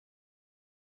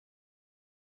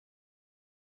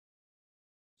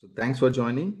So thanks for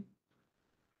joining.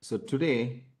 So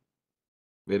today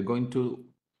we're going to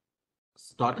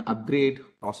start upgrade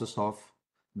process of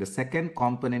the second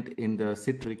component in the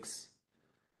Citrix.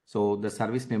 So the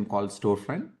service name called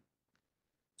Storefront.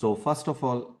 So first of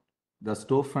all, the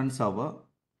Storefront server.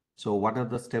 So what are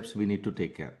the steps we need to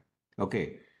take care?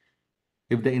 Okay.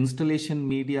 If the installation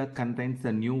media contains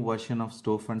the new version of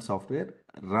Storefront software,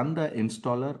 run the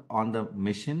installer on the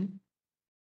machine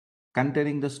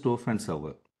containing the Storefront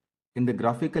server. In the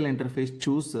graphical interface,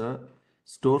 choose the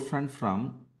Storefront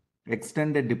from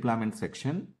extended deployment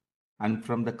section and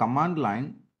from the command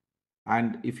line.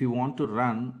 And if you want to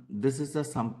run, this is the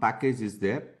some package is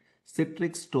there,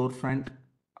 Citrix Storefront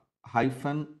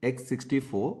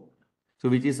 -x64. So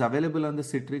which is available on the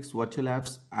Citrix virtual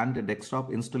apps and the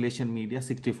desktop installation media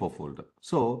 64 folder.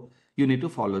 So you need to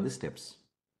follow the steps.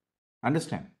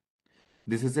 Understand?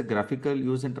 This is a graphical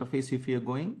user interface. If you're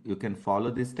going, you can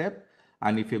follow this step.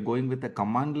 And if you're going with a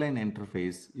command line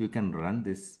interface, you can run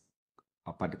this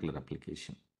particular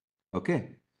application.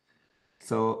 Okay.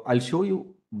 So I'll show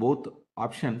you both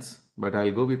options, but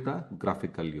I'll go with the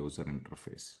graphical user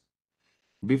interface.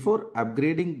 Before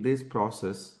upgrading this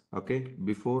process, okay,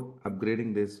 before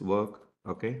upgrading this work,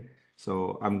 okay,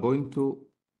 so I'm going to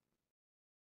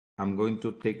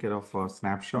take care of a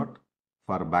snapshot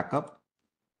for backup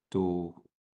to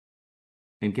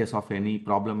in case of any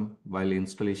problem while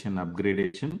installation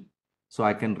upgradation. So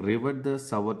I can revert the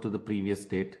server to the previous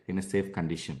state in a safe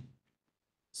condition.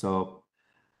 So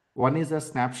one is a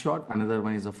snapshot, another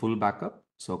one is a full backup.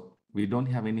 So we don't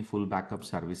have any full backup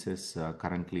services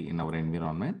currently in our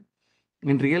environment.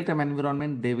 In real-time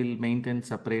environment, they will maintain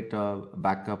separate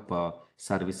backup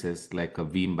services like a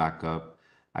Veeam backup,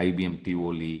 IBM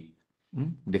TOLE,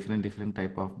 different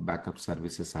type of backup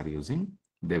services are using.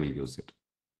 They will use it.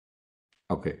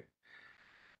 Okay.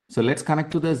 So let's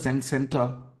connect to the Zen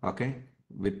Center, okay,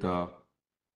 with the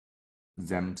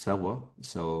Zen server.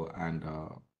 So, and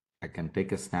I can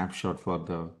take a snapshot for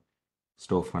the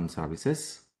Storefront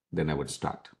services, then I would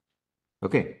start.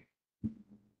 Okay.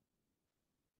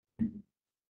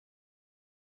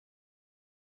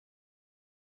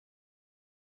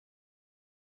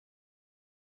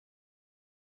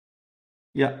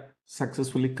 Yeah,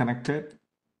 successfully connected.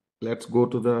 Let's go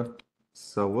to the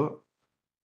server.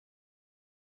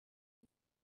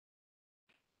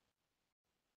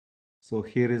 So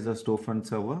here is the Storefront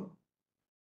server.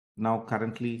 Now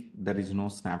currently there is no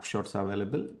snapshots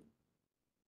available.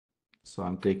 So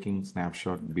I'm taking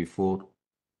snapshot before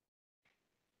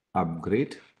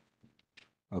upgrade.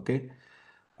 Okay.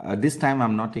 This time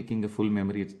I'm not taking a full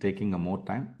memory, it's taking a more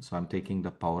time. So I'm taking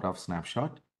the power of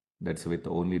snapshot. That's with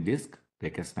only disk.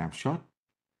 Take a snapshot.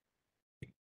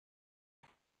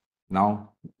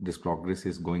 Now this progress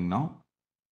is going now.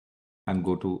 And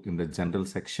go to in the general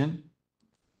section.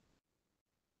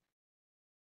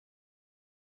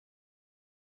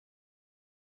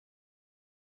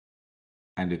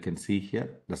 And you can see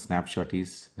here the snapshot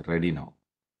is ready now.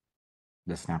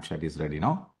 The snapshot is ready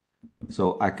now.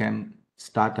 So I can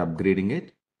start upgrading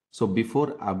it. So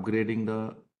before upgrading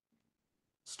the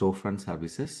Storefront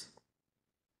services,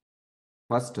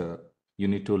 first you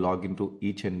need to log into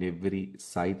each and every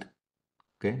site.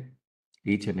 Okay,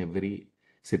 each and every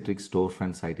Citrix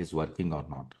Storefront site is working or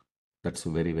not. That's a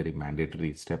very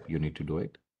mandatory step. You need to do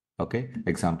it. Okay,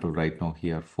 example right now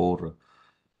here 4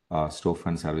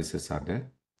 Storefront services are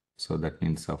there. So that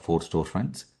means 4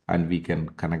 storefronts, and we can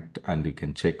connect and we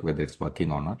can check whether it's working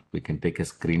or not. We can take a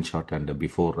screenshot and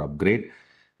before upgrade,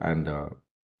 and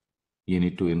you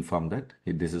need to inform that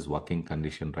this is working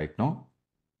condition right now.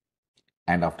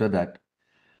 And after that,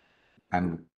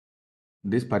 and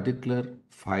these particular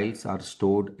files are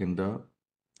stored in the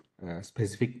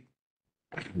specific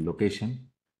location,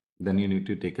 then you need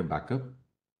to take a backup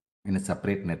in a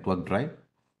separate network drive.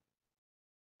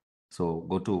 So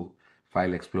go to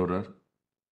File Explorer,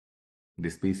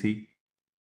 this PC,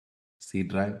 C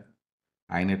drive,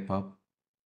 inetpub,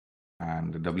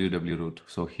 and www root.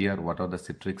 So here, what are the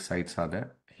Citrix sites are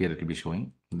there? Here it will be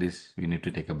showing. This you need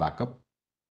to take a backup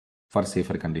for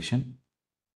safer condition.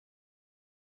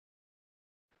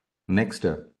 Next,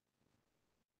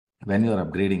 when you are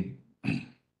upgrading,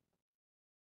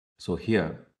 so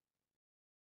here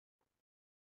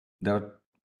there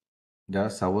are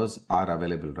servers are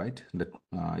available, right? That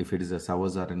if it is a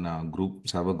servers are in a group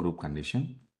server group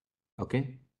condition,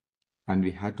 okay, and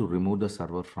we had to remove the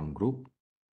server from group.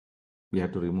 We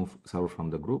have to remove server from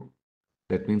the group.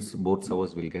 That means both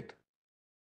servers will get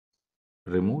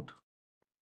removed.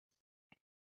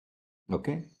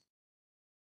 Okay.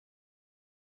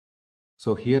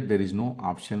 So here there is no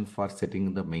option for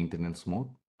setting the maintenance mode.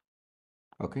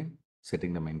 Okay,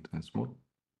 setting the maintenance mode.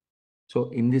 So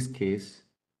in this case,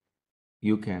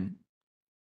 you can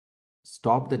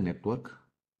stop the network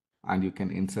and you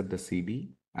can insert the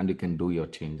CD and you can do your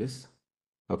changes.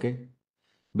 Okay,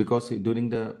 because during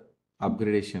the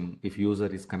upgradation, if user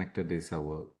is connected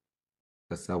to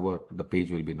the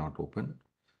page will be not open.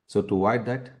 So to avoid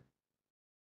that,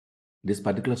 this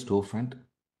particular storefront,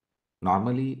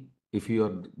 normally if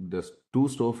the two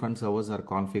storefront servers are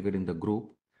configured in the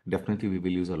group, definitely we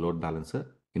will use a load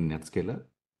balancer in Netscaler.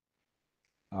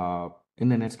 In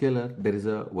the Netscaler, there is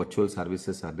a virtual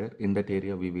services are there. In that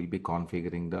area, we will be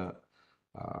configuring the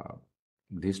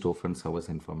storefront servers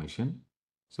information.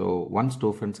 So one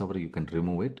storefront server, you can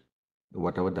remove it,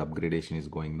 whatever the upgradation is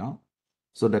going now.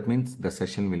 So that means the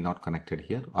session will not connected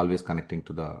here, always connecting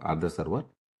to the other server.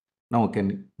 Now you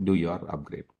can do your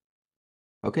upgrade.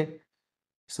 Okay.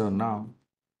 So now,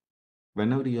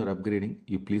 whenever you are upgrading,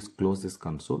 you please close this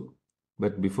console.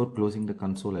 But before closing the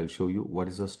console, I'll show you what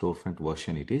is the storefront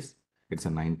version it is. It's a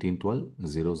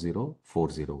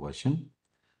 1912.0040 version.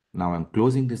 Now I'm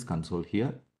closing this console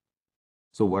here.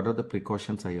 So what are the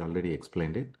precautions? I already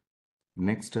explained it.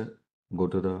 Next, go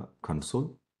to the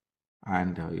console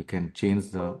and you can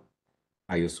change the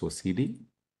ISO CD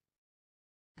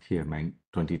here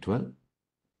 2012.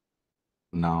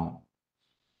 Now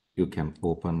you can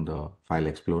open the file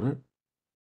explorer,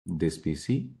 this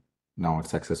PC. Now it's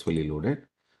successfully loaded.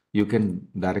 You can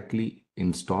directly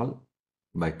install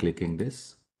by clicking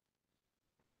this,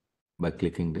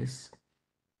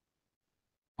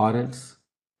 or else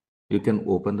you can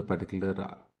open the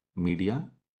particular media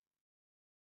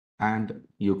and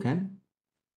you can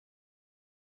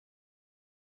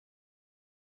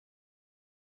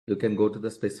go to the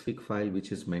specific file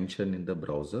which is mentioned in the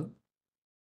browser.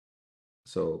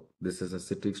 So this is a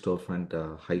Citrix Storefront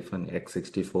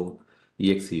 -x64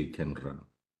 exe you can run.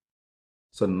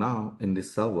 So now in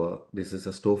this server, this is a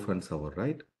storefront server,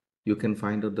 right? You can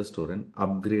find out the store and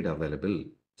upgrade available.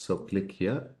 So click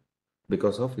here,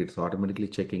 because of it's automatically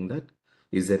checking that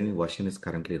is there any version is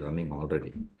currently running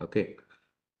already. Okay.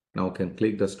 Now you can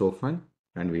click the storefront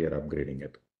and we are upgrading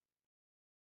it.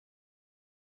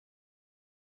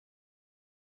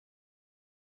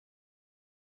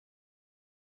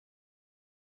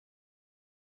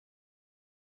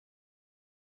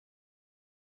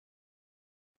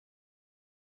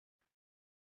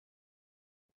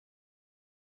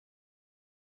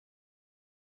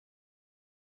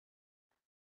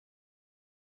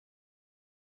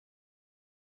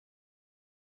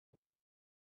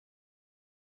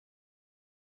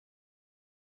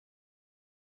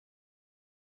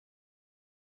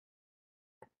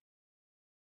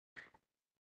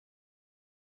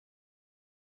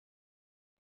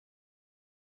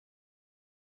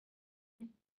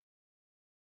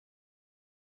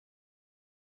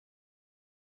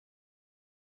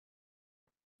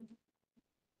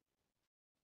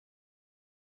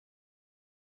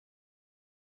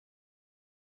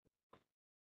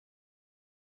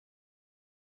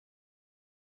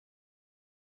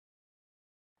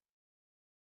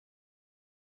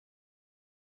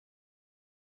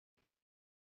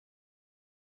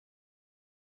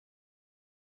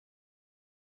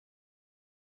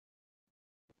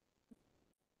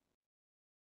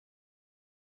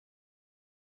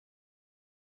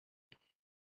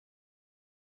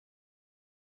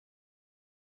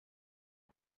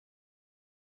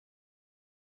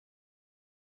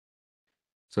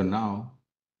 So now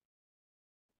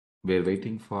we're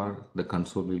waiting for the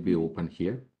console will be open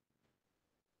here,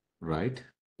 right?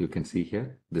 You can see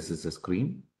here, this is the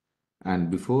screen. And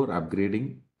before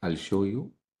upgrading, I'll show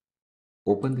you,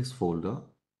 open this folder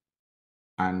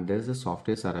and there's the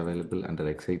softwares are available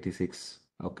under x86,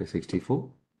 okay,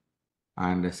 64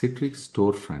 and a Citrix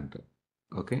Storefront.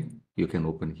 Okay, you can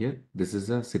open here. This is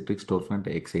a Citrix Storefront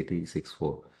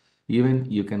x86-4. Even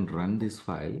you can run this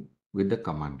file with the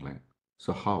command line.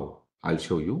 So how? I'll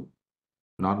show you.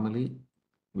 Normally,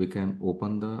 we can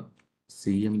open the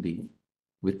CMD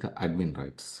with the admin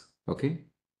rights. Okay,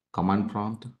 command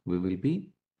prompt we will be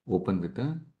open with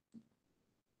the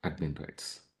admin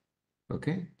rights.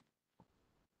 Okay,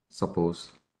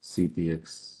 suppose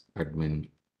CPX admin,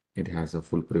 it has a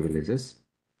full privileges.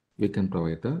 We can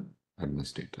provide the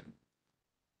administrator.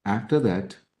 After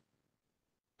that,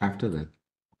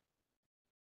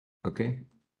 okay,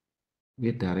 we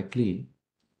are directly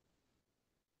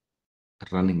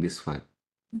running this file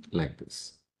like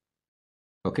this.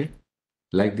 Okay,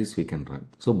 like this we can run.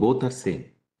 So both are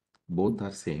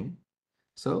same.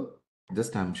 So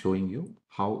just I'm showing you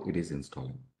how it is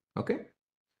installing. Okay,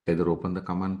 either open the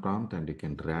command prompt and you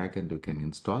can drag and you can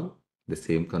install. The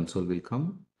same console will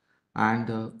come.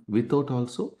 and without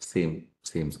also same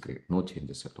screen, no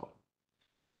changes at all.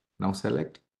 Now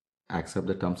select accept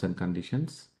the terms and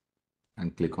conditions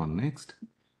and click on next.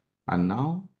 And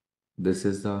now this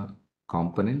is the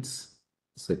components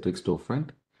Citrix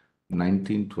Storefront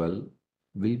 1912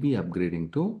 will be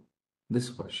upgrading to this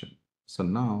version. So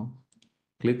now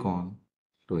click on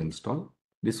to install.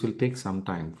 This will take some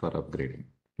time for upgrading.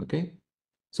 Okay,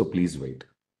 so please wait.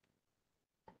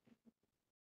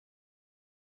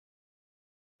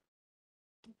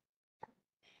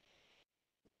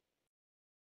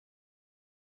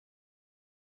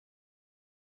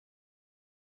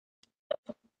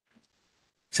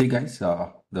 See guys,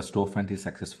 the storefront is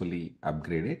successfully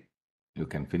upgraded. You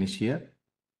can finish here.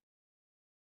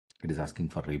 It is asking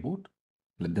for reboot.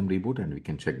 Let them reboot and we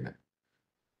can check that.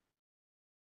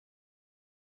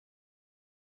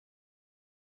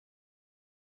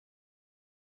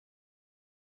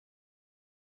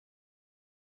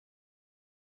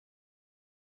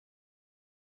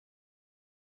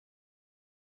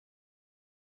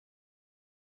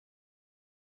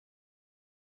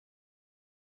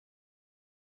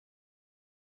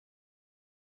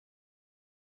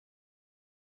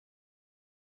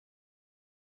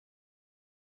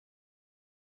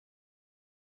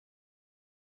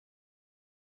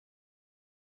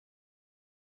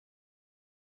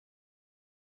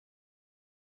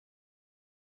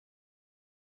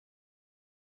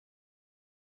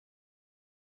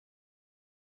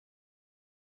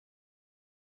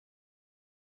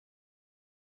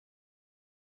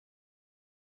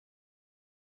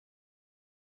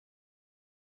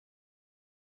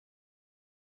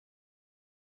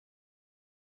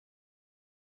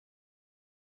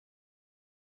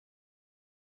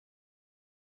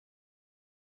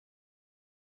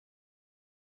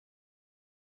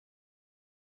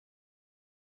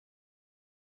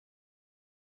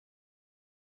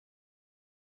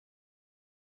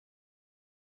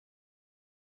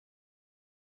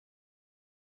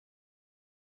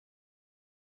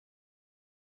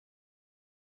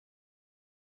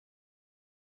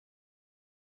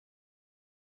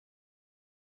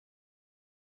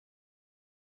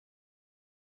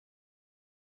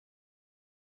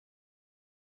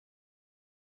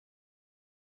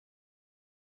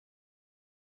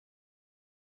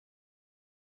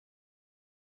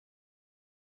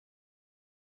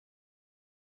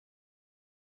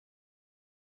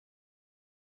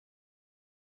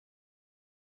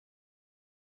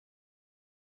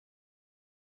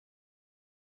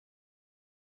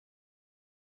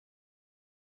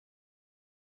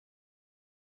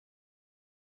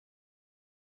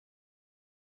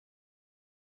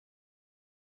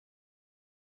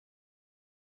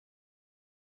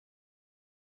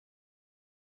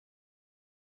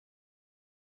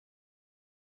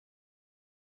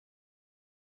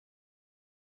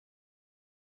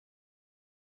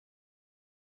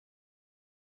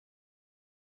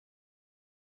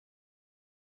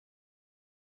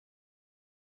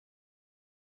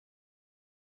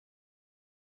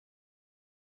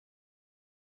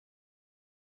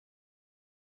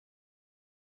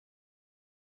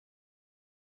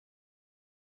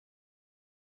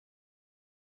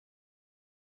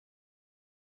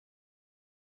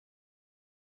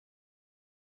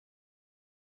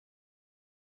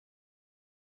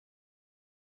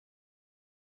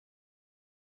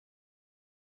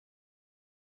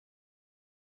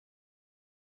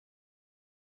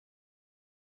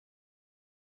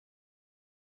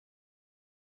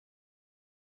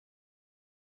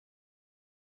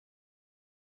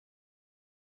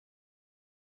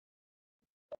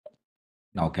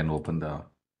 Now can open the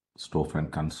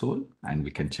storefront console and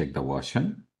we can check the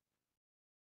version.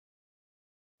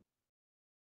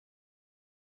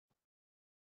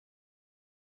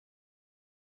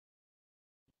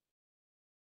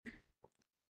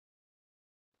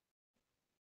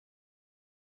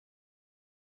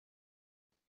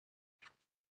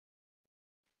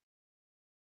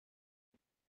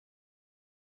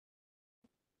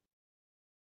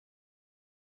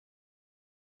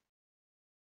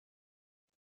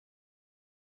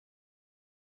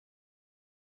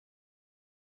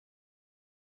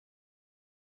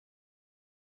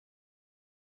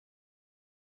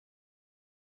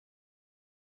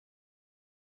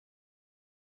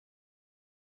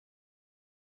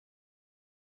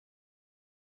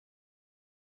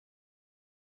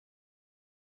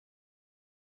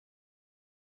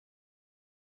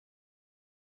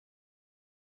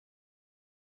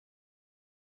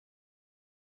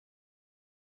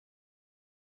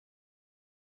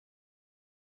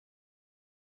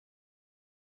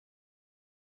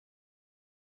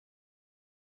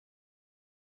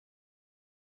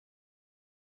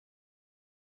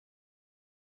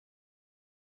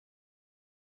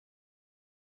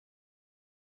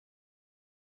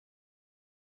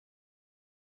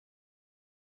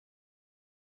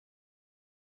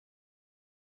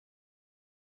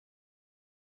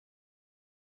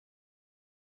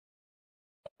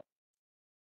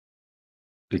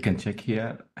 You can check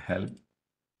here, help,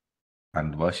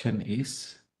 and version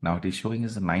is, now it is showing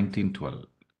is 1912.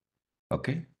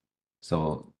 Okay.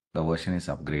 So the version is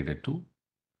upgraded to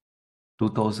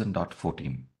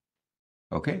 2000.14.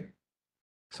 Okay.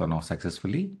 So now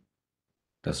successfully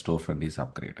the storefront is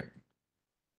upgraded.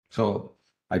 So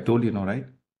I told you, right?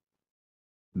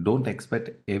 Don't expect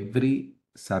every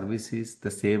service is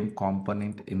the same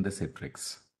component in the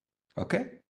Citrix. Okay.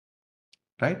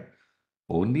 Right.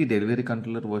 Only delivery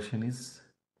controller version is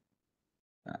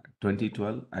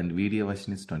 2012 and video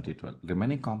version is 2012.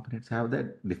 Remaining components have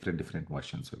that different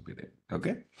versions will be there.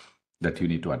 Okay. That you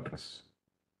need to address.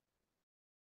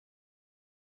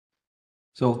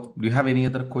 So do you have any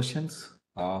other questions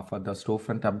for the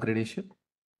storefront upgradation?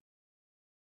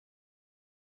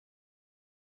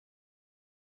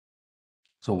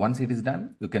 So once it is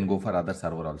done, you can go for other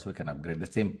server also. You can upgrade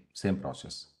the same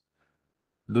process.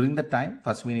 During the time,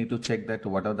 first we need to check that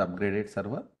what are the upgraded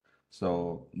server.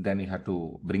 So then you have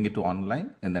to bring it to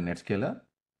online in the NetScaler,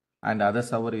 and other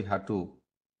server you have to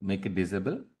make it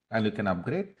disable and you can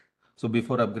upgrade. So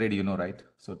before upgrade, right?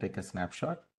 So take a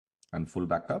snapshot and full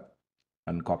backup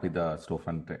and copy the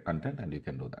storefront content and you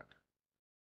can do that.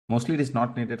 Mostly it is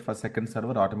not needed for second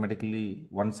server. Automatically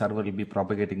one server will be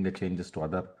propagating the changes to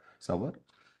other server.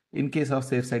 In case of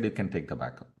safe side, you can take the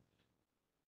backup.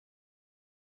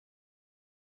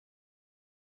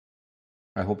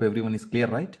 I hope everyone is clear,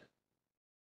 right?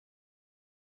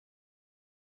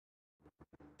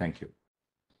 Thank you.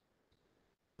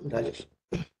 Rajesh.